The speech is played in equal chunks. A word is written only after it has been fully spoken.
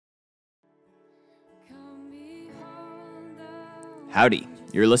Howdy,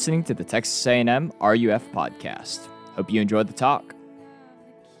 you're listening to the Texas A&M RUF podcast. Hope you enjoyed the talk.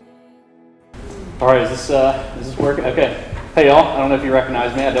 All right, is this working? Okay. Hey y'all, I don't know if you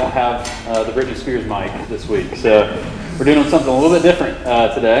recognize me. I don't have the Britney Spears mic this week, so we're doing something a little bit different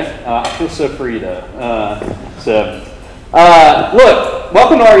today. I feel so free though. Look,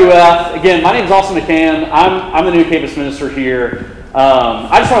 welcome to RUF. Again, my name is Austin McCann. I'm the new campus minister here.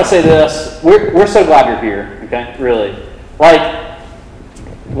 I just want to say this: we're so glad you're here. Okay, really,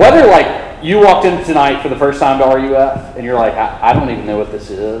 whether you walked in tonight for the first time to RUF and you're like, I don't even know what this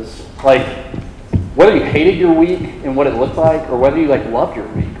is. Whether you hated your week and what it looked like, or whether you loved your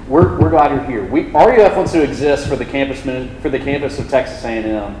week, we're glad you're here. RUF wants to exist for the campus of Texas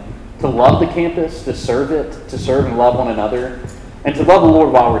A&M, to love the campus, to serve and love one another, and to love the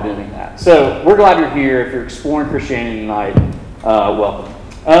Lord while we're doing that. So we're glad you're here. If you're exploring Christianity tonight, welcome.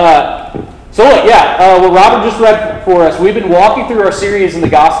 What Robert just read for us, we've been walking through our series in the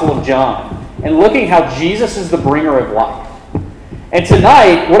Gospel of John and looking how Jesus is the bringer of life. And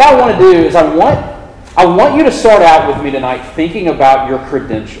tonight, what I want to do is I want you to start out with me tonight thinking about your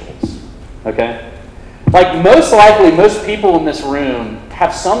credentials, okay? Most likely, most people in this room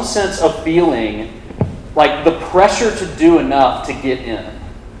have some sense of feeling the pressure to do enough to get in.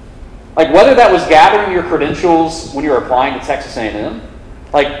 Whether that was gathering your credentials when you were applying to Texas A&M,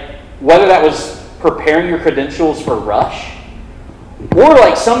 whether that was preparing your credentials for Rush,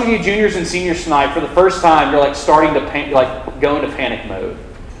 or some of you juniors and seniors tonight, for the first time, you're starting to go into panic mode.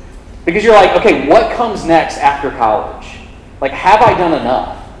 Because you're okay, what comes next after college? Have I done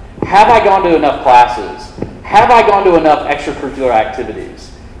enough? Have I gone to enough classes? Have I gone to enough extracurricular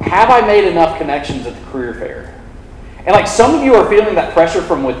activities? Have I made enough connections at the career fair? And some of you are feeling that pressure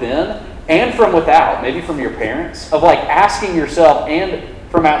from within and from without, maybe from your parents, of asking yourself and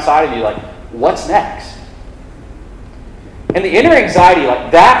from outside of you, what's next? And the inner anxiety,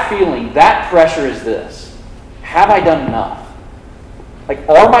 that feeling, that pressure is this: have I done enough?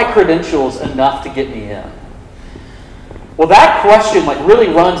 Are my credentials enough to get me in? Well, that question really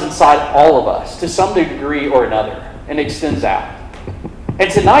runs inside all of us to some degree or another and extends out.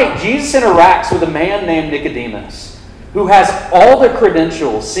 And tonight, Jesus interacts with a man named Nicodemus who has all the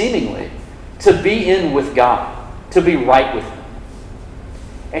credentials, seemingly, to be in with God, to be right with Him.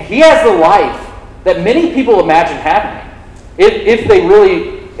 And he has the life that many people imagine having if they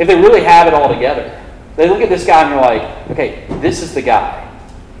really have it all together. They look at this guy and they're okay, this is the guy.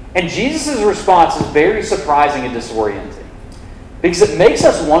 And Jesus' response is very surprising and disorienting, because it makes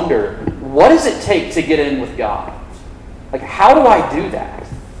us wonder, what does it take to get in with God? How do I do that?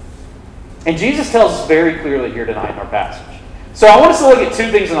 And Jesus tells us very clearly here tonight in our passage. So I want us to look at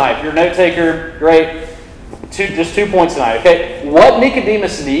two things tonight. If you're a note taker, great. Just 2 points tonight, okay? What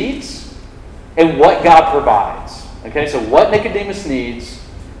Nicodemus needs and what God provides. Okay, so what Nicodemus needs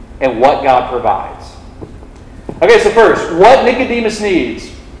and what God provides. Okay, so first, what Nicodemus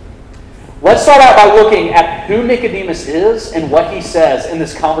needs. Let's start out by looking at who Nicodemus is and what he says in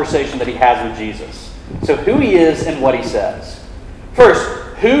this conversation that he has with Jesus. So who he is and what he says.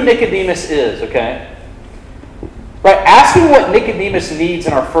 First, who Nicodemus is, okay? Right, asking what Nicodemus needs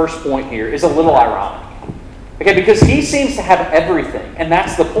in our first point here is a little ironic. Okay, because he seems to have everything, and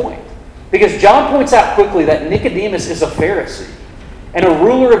that's the point. Because John points out quickly that Nicodemus is a Pharisee and a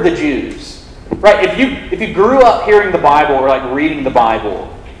ruler of the Jews. Right, if you grew up hearing the Bible or reading the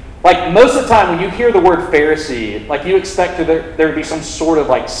Bible, most of the time when you hear the word Pharisee, you expect there to be some sort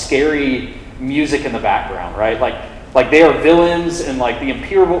of scary music in the background, right? They are villains, and the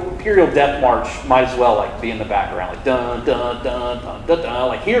Imperial Death March might as well be in the background, dun dun dun dun dun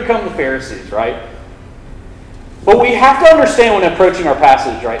dun. Here come the Pharisees, right? But we have to understand when approaching our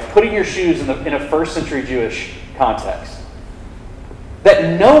passage, right, putting your shoes in a first century Jewish context,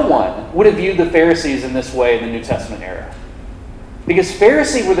 that no one would have viewed the Pharisees in this way in the New Testament era. Because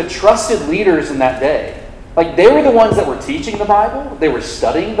Pharisees were the trusted leaders in that day. They were the ones that were teaching the Bible, they were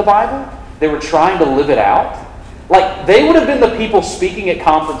studying the Bible, they were trying to live it out. They would have been the people speaking at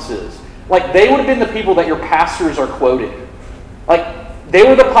conferences. They would have been the people that your pastors are quoting. They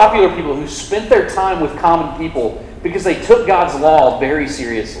were the popular people who spent their time with common people because they took God's law very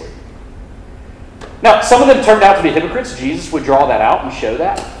seriously. Now, some of them turned out to be hypocrites. Jesus would draw that out and show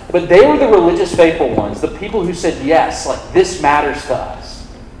that. But they were the religious faithful ones, the people who said, yes, this matters to us.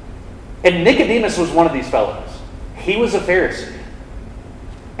 And Nicodemus was one of these fellows. He was a Pharisee.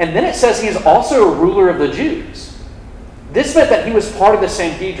 And then it says he's also a ruler of the Jews. This meant that he was part of the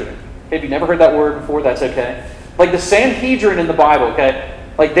Sanhedrin. If you've never heard that word before, that's okay. The Sanhedrin in the Bible, okay?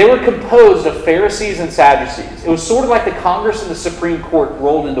 They were composed of Pharisees and Sadducees. It was sort of like the Congress and the Supreme Court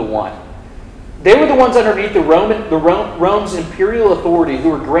rolled into one. They were the ones underneath Rome's imperial authority who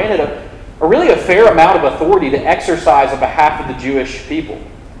were granted a fair amount of authority to exercise on behalf of the Jewish people.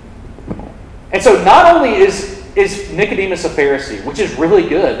 And so not only is Nicodemus a Pharisee, which is really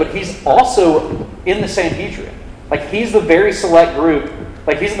good, but he's also in the Sanhedrin. Like he's the very select group,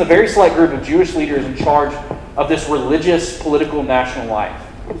 he's in the very select group of Jewish leaders in charge of this religious, political, national life.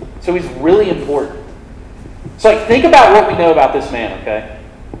 So he's really important. So think about what we know about this man, okay?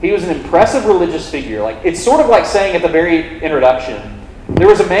 He was an impressive religious figure. It's sort of like saying at the very introduction, there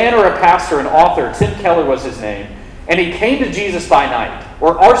was a man or a pastor, an author, Tim Keller was his name, and he came to Jesus by night.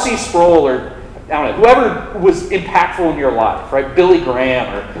 Or R.C. Sproul, or I don't know, whoever was impactful in your life, right? Billy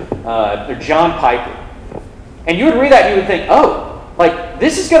Graham or John Piper. And you would read that and you would think, oh,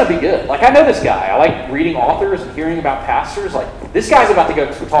 this is going to be good. I know this guy. I like reading authors and hearing about pastors. This guy's about to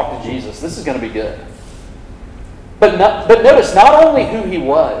go talk to Jesus. This is going to be good. But notice not only who he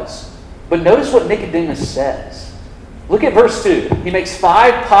was, but notice what Nicodemus says. Look at verse 2. He makes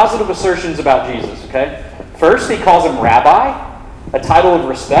 5 positive assertions about Jesus, okay? First, he calls him rabbi, a title of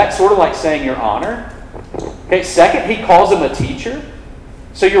respect, sort of like saying your honor. Okay, second, he calls him a teacher.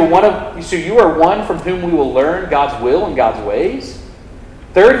 So you are one from whom we will learn God's will and God's ways.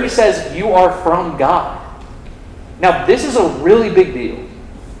 Third, he says, you are from God. Now, this is a really big deal.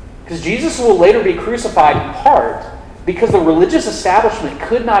 Because Jesus will later be crucified in part because the religious establishment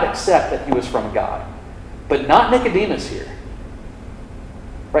could not accept that he was from God. But not Nicodemus here.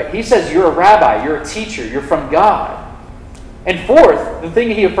 Right? He says, you're a rabbi, you're a teacher, you're from God. And fourth, the thing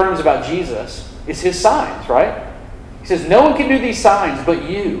he affirms about Jesus is his signs, right? He says, no one can do these signs but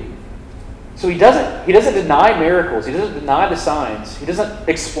you. So he doesn't deny miracles. He doesn't deny the signs. He doesn't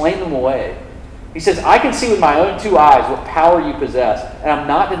explain them away. He says, I can see with my own 2 eyes what power you possess, and I'm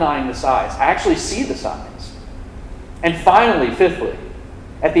not denying the signs. I actually see the signs. And finally, fifthly,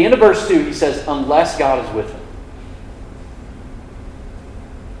 at the end of verse 2, he says, unless God is with him.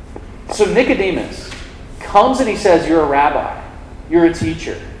 So Nicodemus comes and he says, you're a rabbi, you're a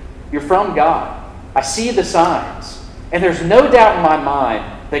teacher, you're from God. I see the signs. And there's no doubt in my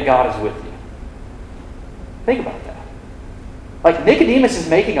mind that God is with you. Think about that. Nicodemus is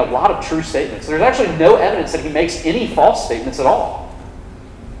making a lot of true statements. There's actually no evidence that he makes any false statements at all.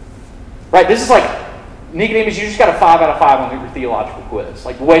 Right? This is Nicodemus, you just got a 5 out of 5 on your theological quiz.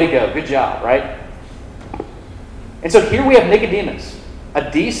 Way to go. Good job, right? And so here we have Nicodemus,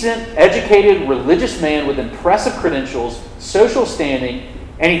 a decent, educated, religious man with impressive credentials, social standing,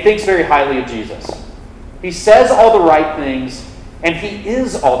 and he thinks very highly of Jesus. He says all the right things, and he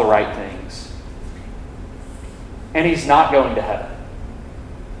is all the right things. And he's not going to heaven.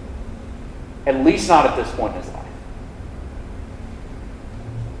 At least not at this point in his life.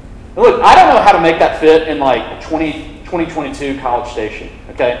 Now look, I don't know how to make that fit in 2022 College Station,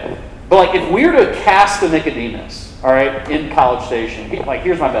 okay? But if we were to cast a Nicodemus, all right, in College Station,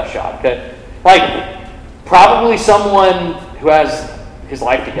 here's my best shot, okay? Probably someone who has his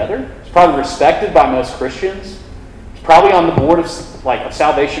life together. He's probably respected by most Christians. He's probably on the board of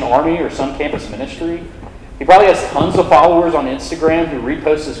Salvation Army or some campus ministry. He probably has tons of followers on Instagram who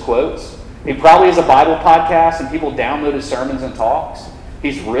repost his quotes. He probably has a Bible podcast and people download his sermons and talks.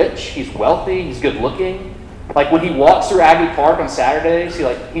 He's rich, he's wealthy, he's good looking. When he walks through Aggie Park on Saturdays,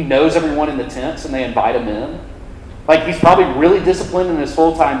 he knows everyone in the tents and they invite him in. He's probably really disciplined in his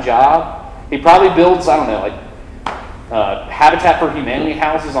full-time job. He probably builds, Habitat for Humanity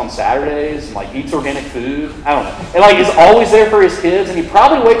houses on Saturdays and eats organic food. I don't know. And is always there for his kids, and he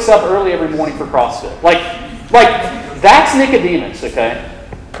probably wakes up early every morning for CrossFit. That's Nicodemus, okay?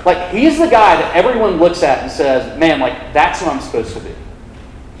 He's the guy that everyone looks at and says, man, that's what I'm supposed to be.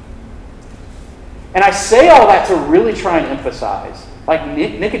 And I say all that to really try and emphasize,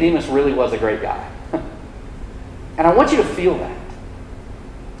 Nicodemus really was a great guy. And I want you to feel that.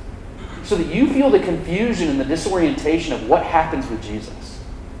 So that you feel the confusion and the disorientation of what happens with Jesus.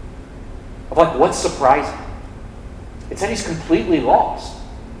 Of what's surprising. It's that he's completely lost.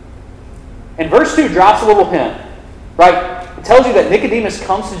 And verse 2 drops a little hint, right? It tells you that Nicodemus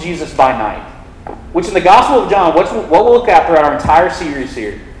comes to Jesus by night. Which in the Gospel of John, what we'll look at throughout our entire series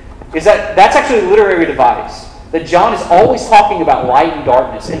here, is that's actually a literary device. That John is always talking about light and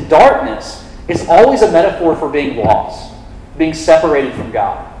darkness. And darkness is always a metaphor for being lost, being separated from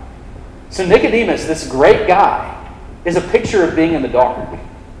God. So Nicodemus, this great guy, is a picture of being in the dark.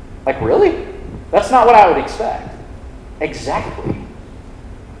 Really? That's not what I would expect. Exactly.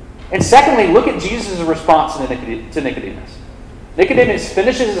 And secondly, look at Jesus' response to Nicodemus. Nicodemus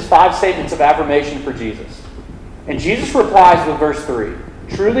finishes his 5 statements of affirmation for Jesus. And Jesus replies with verse 3.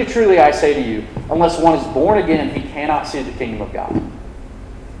 Truly, truly, I say to you, unless one is born again, he cannot see the kingdom of God.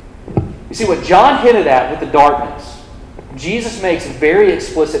 You see, what John hinted at with the darkness, Jesus makes very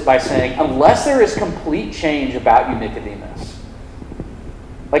explicit by saying, unless there is complete change about you, Nicodemus,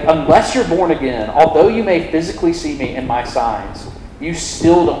 like unless you're born again, although you may physically see me and my signs, you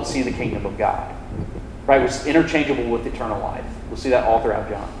still don't see the kingdom of God. Right? Which is interchangeable with eternal life. We'll see that all throughout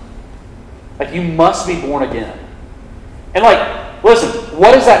John. Like, you must be born again. And like, listen,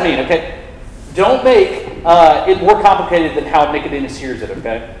 what does that mean, okay? Don't make it more complicated than how Nicodemus hears it,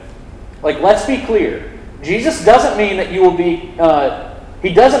 okay? Like, let's be clear. Jesus doesn't mean that you will be,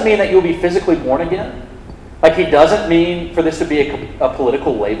 he doesn't mean that you will be physically born again. Like, he doesn't mean for this to be a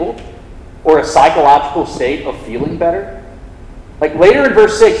political label or a psychological state of feeling better. Like, later in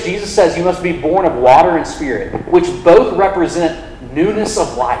verse 6, Jesus says you must be born of water and spirit, which both represent newness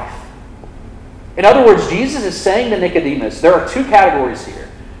of life. In other words, Jesus is saying to Nicodemus, there are two categories here,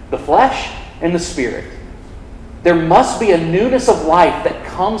 the flesh and the spirit. There must be a newness of life that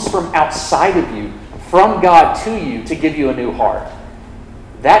comes from outside of you, from God to you, to give you a new heart.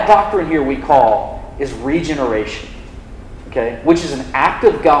 That doctrine here we call is regeneration, okay? Which is an act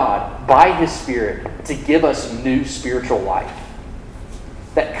of God by His Spirit to give us new spiritual life.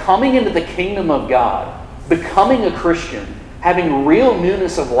 That coming into the kingdom of God, becoming a Christian, having real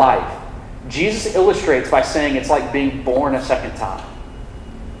newness of life, Jesus illustrates by saying it's like being born a second time.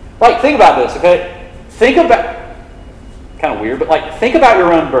 Like, think about this, okay? Think about, kind of weird, but like, think about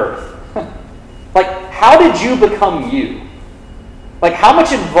your own birth. Like, how did you become you? Like, how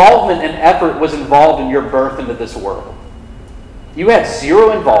much involvement and effort was involved in your birth into this world? You had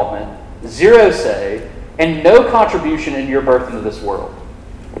zero involvement, zero say, and no contribution in your birth into this world.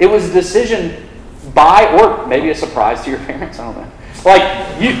 It was a decision by, or maybe a surprise to your parents, I don't know.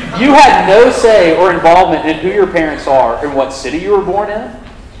 Like, you had no say or involvement in who your parents are and what city you were born in,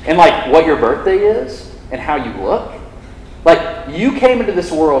 and like what your birthday is, and how you look. Like, you came into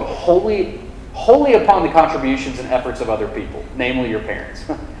this world wholly upon the contributions and efforts of other people, namely your parents.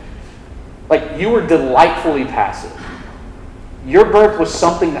 Like, you were delightfully passive. Your birth was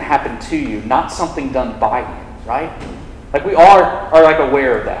something that happened to you, not something done by you, right? Like, we are like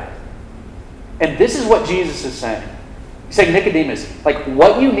aware of that. And this is what Jesus is saying. He's saying, Nicodemus, like,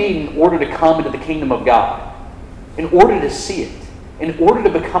 what you need in order to come into the kingdom of God, in order to see it, in order to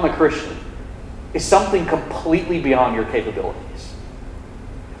become a Christian, is something completely beyond your capabilities.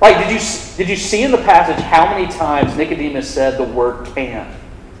 Like, did you see in the passage how many times Nicodemus said the word can?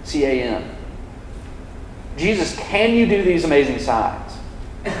 C-A-N. Jesus, can you do these amazing signs?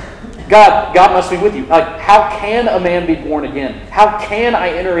 God must be with you. Like, how can a man be born again? How can I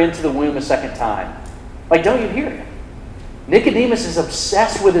enter into the womb a second time? Like, don't you hear him? Nicodemus is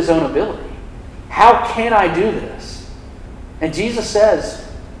obsessed with his own ability. How can I do this? And Jesus says,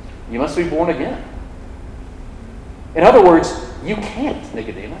 you must be born again. In other words, you can't,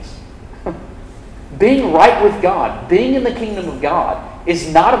 Nicodemus. Being right with God, being in the kingdom of God,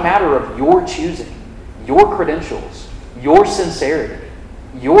 is not a matter of your choosing, your credentials, your sincerity,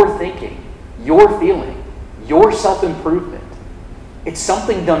 your thinking, your feeling, your self-improvement. It's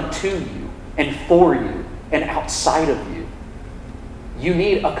something done to you and for you and outside of you. You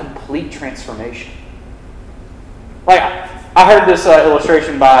need a complete transformation. Like, I heard this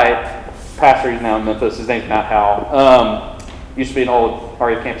illustration by a pastor who's now in Memphis. His name's Matt Howell. Used to be an old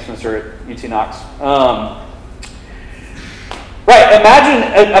RA campus minister at UT Knox. Right,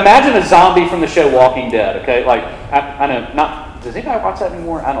 imagine a zombie from the show Walking Dead, okay? Like, I know, does anybody watch that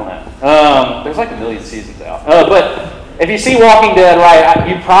anymore? I don't know. There's like a million seasons out. But if you see Walking Dead, right,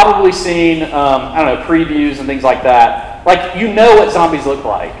 you've probably seen, previews and things like that. Like, you know what zombies look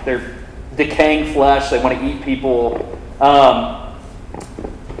like. They're decaying flesh. They want to eat people. And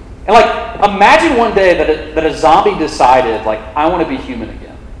like, imagine one day that a zombie decided, like, I want to be human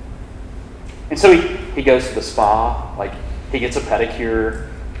again. And so he goes to the spa. Like, he gets a pedicure.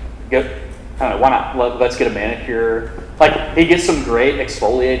 Why not? Let's get a manicure. Like, he gets some great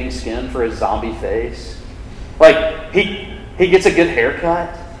exfoliating skin for his zombie face. Like, he gets a good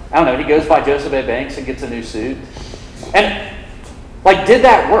haircut. I don't know. He goes by Joseph A. Banks and gets a new suit. And, like, did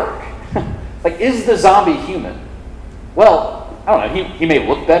that work? Like, is the zombie human? Well, I don't know. He may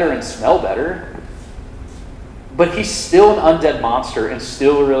look better and smell better, but he's still an undead monster and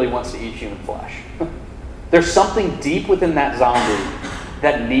still really wants to eat human flesh. There's something deep within that zombie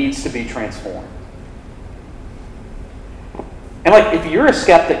that needs to be transformed. And like, if you're a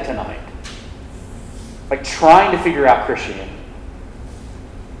skeptic tonight, like trying to figure out Christianity,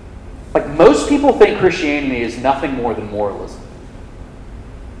 like most people think Christianity is nothing more than moralism.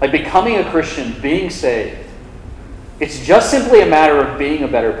 Like becoming a Christian, being saved, it's just simply a matter of being a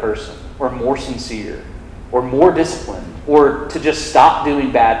better person, or more sincere, or more disciplined, or to just stop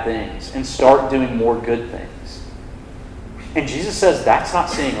doing bad things and start doing more good things. And Jesus says that's not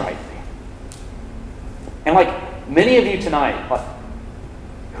seeing rightly. And like many of you tonight,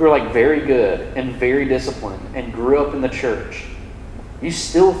 who are like very good and very disciplined and grew up in the church, you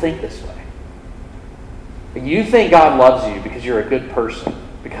still think this way. You think God loves you because you're a good person,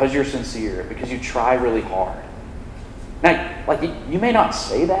 because you're sincere, because you try really hard. Now, like you may not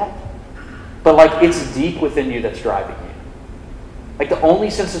say that, but like it's deep within you that's driving you. Like the only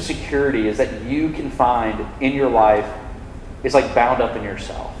sense of security is that you can find in your life is like bound up in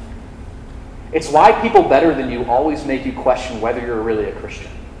yourself. It's why people better than you always make you question whether you're really a Christian.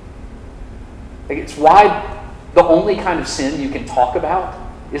 Like it's why the only kind of sin you can talk about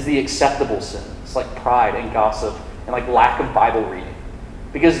is the acceptable sins, like pride and gossip and like lack of Bible reading.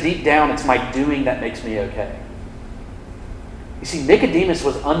 Because deep down, it's my doing that makes me okay. You see, Nicodemus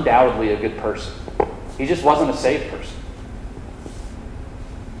was undoubtedly a good person. He just wasn't a saved person.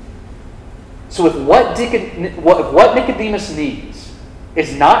 So if what Nicodemus needs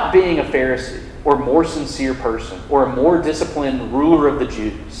is not being a Pharisee or more sincere person or a more disciplined ruler of the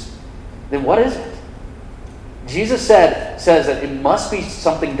Jews, then what is it? Jesus says that it must be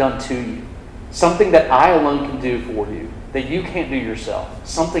something done to you, something that I alone can do for you, that you can't do yourself,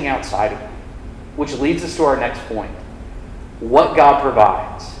 something outside of you. Which leads us to our next point, what God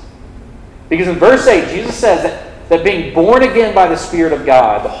provides. Because in verse 8, Jesus says that being born again by the Spirit of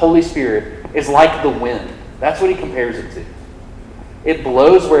God, the Holy Spirit, is like the wind. That's what he compares it to. It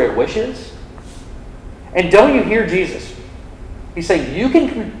blows where it wishes. And don't you hear Jesus? He's saying you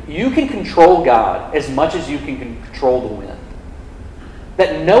can control God as much as you can control the wind.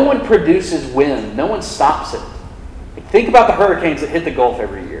 That no one produces wind. No one stops it. Think about the hurricanes that hit the Gulf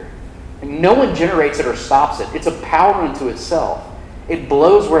every year. And no one generates it or stops it. It's a power unto itself. It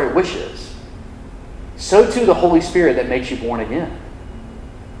blows where it wishes. So too the Holy Spirit that makes you born again.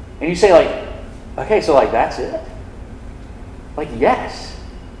 And you say like, okay, so like that's it? Like yes.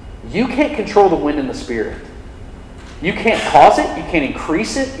 You can't control the wind and the Spirit. You can't cause it. You can't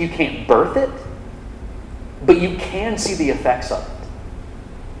increase it. You can't birth it. But you can see the effects of it.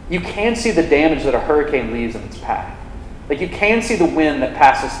 You can see the damage that a hurricane leaves in its path. Like you can see the wind that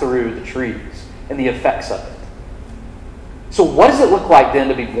passes through the trees and the effects of it. So what does it look like then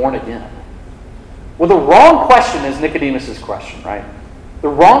to be born again? Well, the wrong question is Nicodemus' question, right? The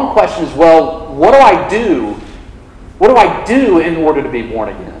wrong question is, well, what do I do? What do I do in order to be born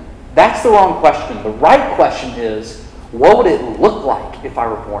again? That's the wrong question. The right question is, what would it look like if I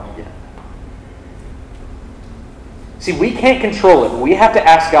were born again? See, we can't control it. We have to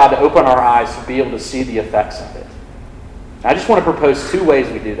ask God to open our eyes to be able to see the effects of it. I just want to propose two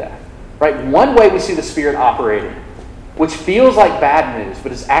ways we do that. Right? One way we see the Spirit operating, which feels like bad news,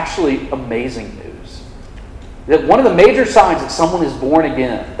 but is actually amazing news. That one of the major signs that someone is born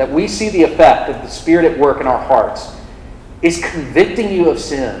again, that we see the effect of the Spirit at work in our hearts, is convicting you of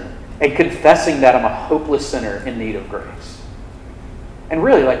sin and confessing that I'm a hopeless sinner in need of grace. And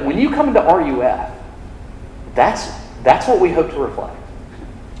really, like when you come into RUF, that's what we hope to reflect.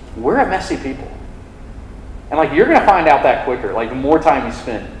 We're a messy people. And like you're going to find out that quicker. Like the more time you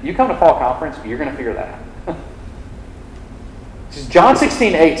spend. You come to fall conference, you're going to figure that out. John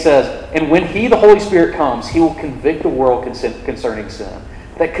 16:8 says, and when he, the Holy Spirit, comes, he will convict the world concerning sin.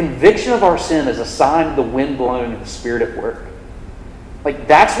 That conviction of our sin is a sign of the wind blowing and the Spirit at work. Like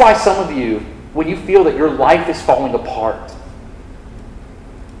that's why some of you, when you feel that your life is falling apart,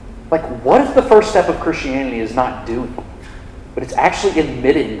 like what if the first step of Christianity is not doing it, but it's actually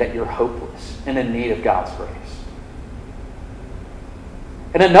admitting that you're hopeless and in need of God's grace?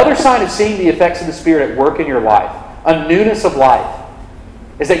 And another sign of seeing the effects of the Spirit at work in your life, a newness of life,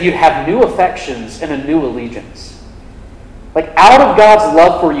 is that you have new affections and a new allegiance. Like out of God's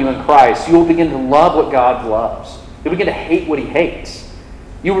love for you in Christ, you will begin to love what God loves. You'll begin to hate what he hates.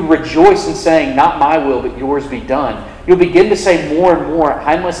 You would rejoice in saying, not my will, but yours be done. You'll begin to say more and more,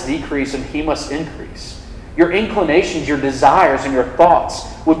 I must decrease and he must increase. Your inclinations, your desires, and your thoughts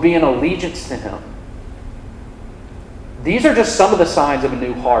would be in allegiance to him. These are just some of the signs of a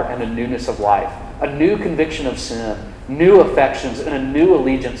new heart and a newness of life, a new conviction of sin, new affections, and a new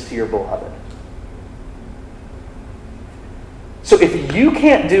allegiance to your beloved. So if you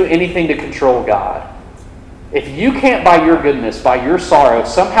can't do anything to control God, if you can't by your goodness, by your sorrow,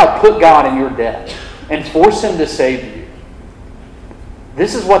 somehow put God in your debt and force him to save you,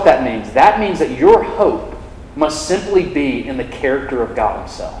 this is what that means. That means that your hope must simply be in the character of God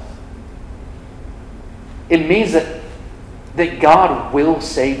himself. It means that God will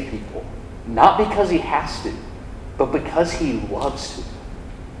save people, not because he has to, but because he loves to.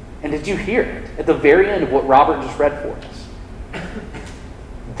 And did you hear it at the very end of what Robert just read for us?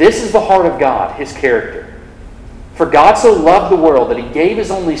 This is the heart of God, his character. For God so loved the world that he gave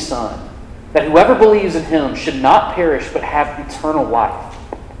his only Son, that whoever believes in him should not perish but have eternal life.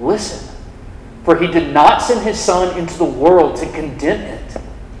 Listen, for he did not send his Son into the world to condemn it,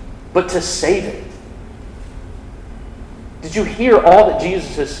 but to save it. Did you hear all that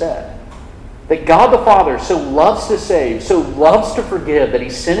Jesus has said? That God the Father so loves to save, so loves to forgive, that he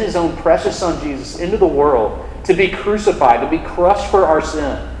sent his own precious Son Jesus into the world to be crucified, to be crushed for our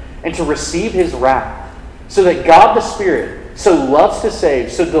sin, and to receive his wrath, so that God the Spirit so loves to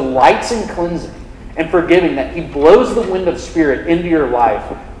save, so delights in cleansing and forgiving, that he blows the wind of Spirit into your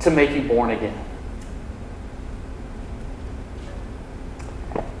life to make you born again.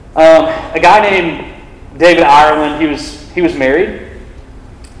 A guy named David Ireland, he was married,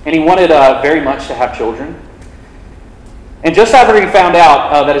 and he wanted very much to have children. And just after he found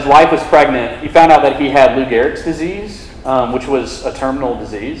out that his wife was pregnant, he found out that he had Lou Gehrig's disease, which was a terminal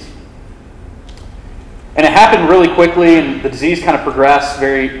disease. And it happened really quickly, and the disease kind of progressed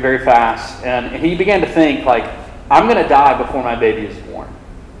very, very fast. And he began to think, like, I'm going to die before my baby is born.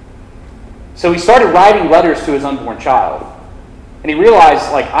 So he started writing letters to his unborn child. And he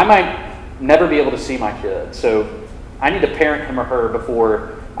realized, like, I might never be able to see my kid, so I need to parent him or her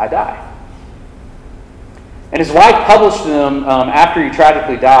before I die. And his wife published them after he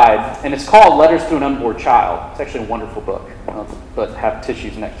tragically died, and it's called Letters to an Unborn Child. It's actually a wonderful book, but have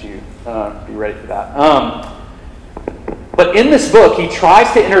tissues next to you. Be ready for that. But in this book, he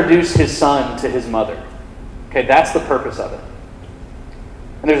tries to introduce his son to his mother. Okay, that's the purpose of it.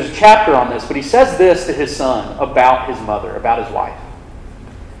 And there's a chapter on this, but he says this to his son about his mother, about his wife.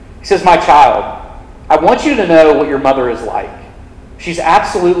 He says, "My child, I want you to know what your mother is like. She's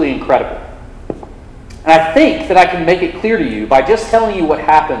absolutely incredible. And I think that I can make it clear to you by just telling you what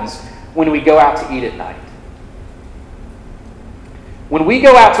happens when we go out to eat at night. When we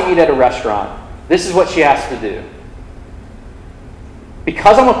go out to eat at a restaurant, this is what she has to do.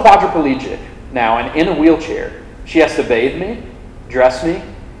 Because I'm a quadriplegic now and in a wheelchair, she has to bathe me, dress me,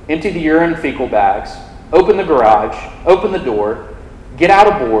 empty the urine and fecal bags, open the garage, open the door, get out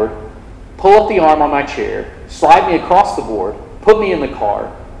a board, pull up the arm on my chair, slide me across the board, put me in the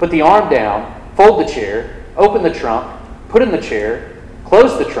car, put the arm down, fold the chair, open the trunk, put in the chair,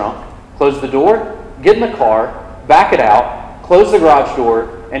 close the trunk, close the door, get in the car, back it out, close the garage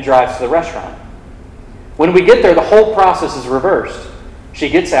door, and drives to the restaurant. When we get there, the whole process is reversed. She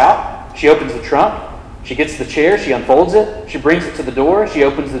gets out, she opens the trunk, she gets the chair, she unfolds it, she brings it to the door, she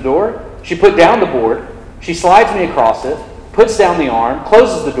opens the door, she put down the board, she slides me across it, puts down the arm,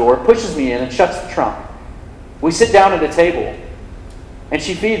 closes the door, pushes me in, and shuts the trunk. We sit down at a table, and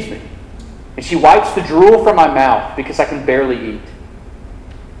she feeds me. And she wipes the drool from my mouth because I can barely eat.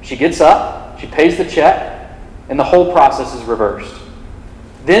 She gets up, she pays the check, and the whole process is reversed.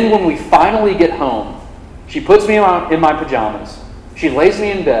 Then when we finally get home, she puts me in my pajamas, she lays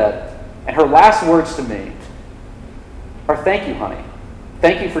me in bed, and her last words to me are, "Thank you, honey.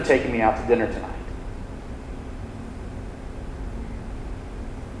 Thank you for taking me out to dinner tonight."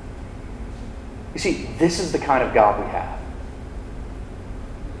 You see, this is the kind of God we have.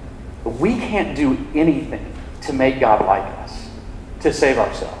 We can't do anything to make God like us, to save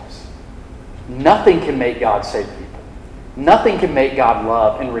ourselves. Nothing can make God save people. Nothing can make God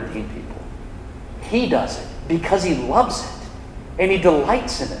love and redeem people. He does it because he loves it and he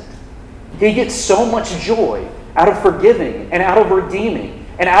delights in it. He gets so much joy out of forgiving and out of redeeming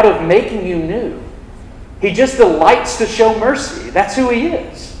and out of making you new. He just delights to show mercy. That's who he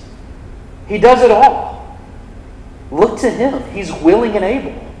is. He does it all. Look to him. He's willing and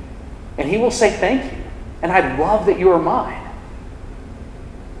able. And he will say thank you. And I love that you are mine.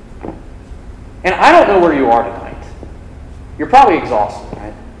 And I don't know where you are tonight. You're probably exhausted,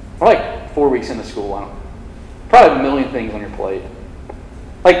 right? We're like 4 weeks into school. Probably a million things on your plate.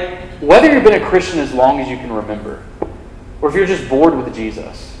 Like, whether you've been a Christian as long as you can remember, or if you're just bored with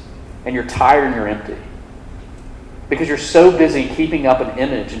Jesus, and you're tired and you're empty, because you're so busy keeping up an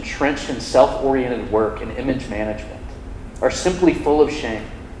image entrenched in self-oriented work and image management, or simply full of shame.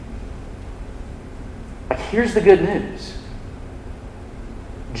 Like, here's the good news.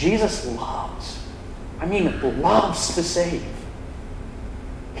 Jesus loves to save.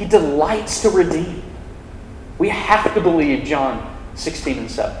 He delights to redeem. We have to believe John 3:16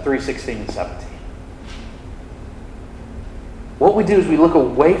 and 17. What we do is we look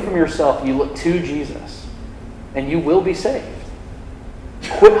away from yourself and you look to Jesus, and you will be saved.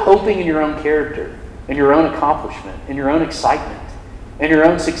 Quit hoping in your own character, in your own accomplishment, in your own excitement, in your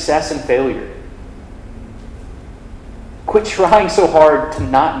own success and failure. Quit trying so hard to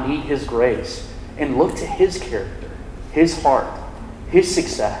not need His grace and look to His character, His heart, His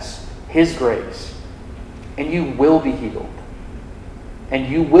success, His grace. And you will be healed. And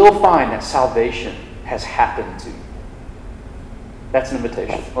you will find that salvation has happened to you. That's an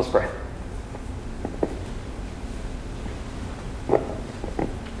invitation. Let's pray.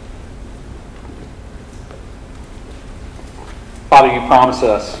 Father, you promise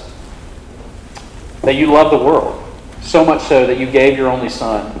us that you love the world, so much so that you gave your only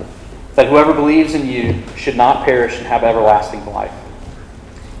Son, that whoever believes in you should not perish and have everlasting life.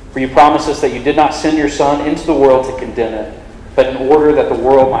 For you promise us that you did not send your Son into the world to condemn it, but in order that the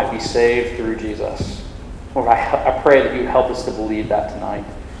world might be saved through Jesus. Lord, I pray that you help us to believe that tonight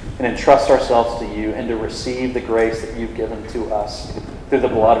and entrust ourselves to you and to receive the grace that you've given to us through the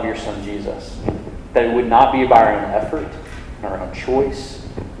blood of your Son, Jesus. That it would not be by our own effort and our own choice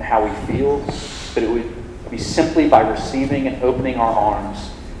and how we feel, but it would be simply by receiving and opening our arms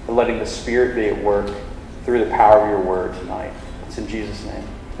and letting the Spirit be at work through the power of your word tonight. It's in Jesus' name.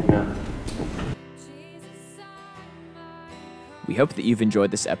 Amen. We hope that you've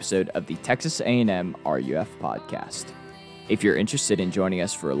enjoyed this episode of the Texas A&M RUF podcast. If you're interested in joining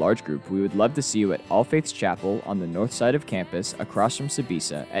us for a large group, we would love to see you at All Faiths Chapel on the north side of campus across from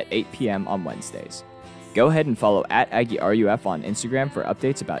Sabisa at 8 p.m. on Wednesdays. Go ahead and follow @AggieRUF on Instagram for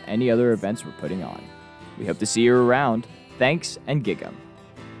updates about any other events we're putting on. We hope to see you around. Thanks, and gig 'em.